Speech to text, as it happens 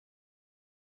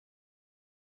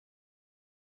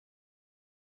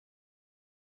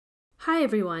Hi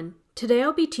everyone! Today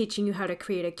I'll be teaching you how to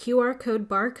create a QR code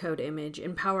barcode image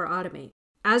in Power Automate.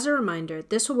 As a reminder,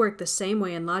 this will work the same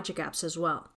way in Logic Apps as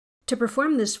well. To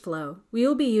perform this flow, we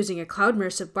will be using a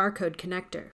Cloudmersive barcode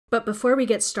connector. But before we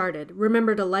get started,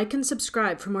 remember to like and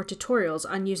subscribe for more tutorials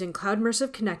on using Cloudmersive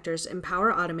connectors in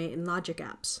Power Automate and Logic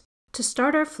Apps. To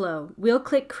start our flow, we'll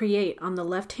click Create on the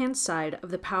left-hand side of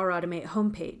the Power Automate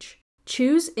homepage.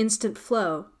 Choose Instant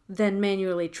Flow, then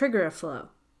manually trigger a flow,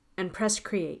 and press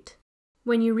Create.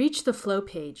 When you reach the flow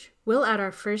page, we'll add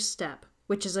our first step,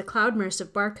 which is a Cloudmersive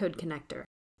barcode connector.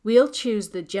 We'll choose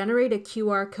the Generate a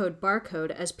QR code barcode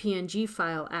as PNG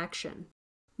file action.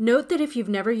 Note that if you've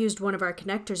never used one of our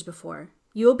connectors before,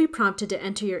 you will be prompted to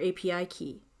enter your API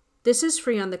key. This is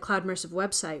free on the Cloudmersive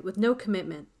website with no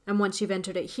commitment, and once you've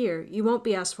entered it here, you won't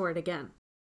be asked for it again.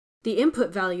 The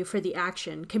input value for the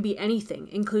action can be anything,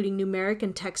 including numeric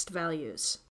and text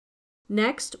values.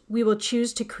 Next, we will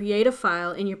choose to create a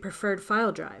file in your preferred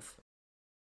file drive.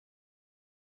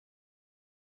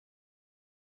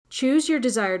 Choose your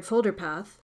desired folder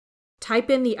path, type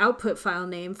in the output file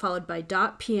name followed by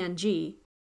 .png,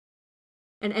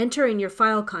 and enter in your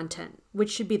file content, which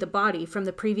should be the body from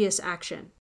the previous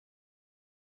action.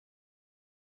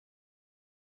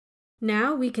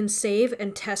 Now we can save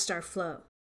and test our flow.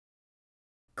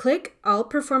 Click I'll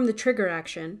perform the trigger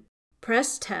action,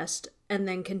 press Test, and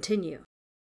then Continue.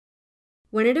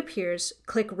 When it appears,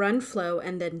 click Run Flow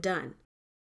and then Done.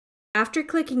 After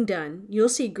clicking Done, you'll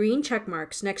see green check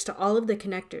marks next to all of the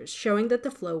connectors showing that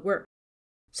the flow worked.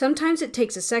 Sometimes it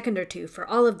takes a second or two for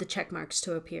all of the check marks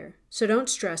to appear, so don't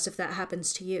stress if that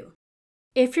happens to you.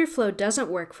 If your flow doesn't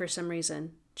work for some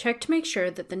reason, check to make sure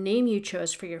that the name you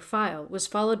chose for your file was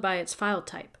followed by its file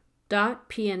type,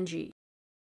 .png.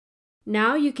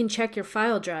 Now you can check your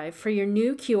file drive for your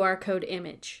new QR code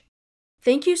image.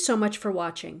 Thank you so much for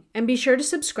watching, and be sure to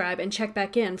subscribe and check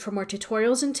back in for more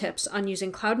tutorials and tips on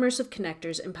using Cloudmersive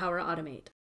connectors in Power Automate.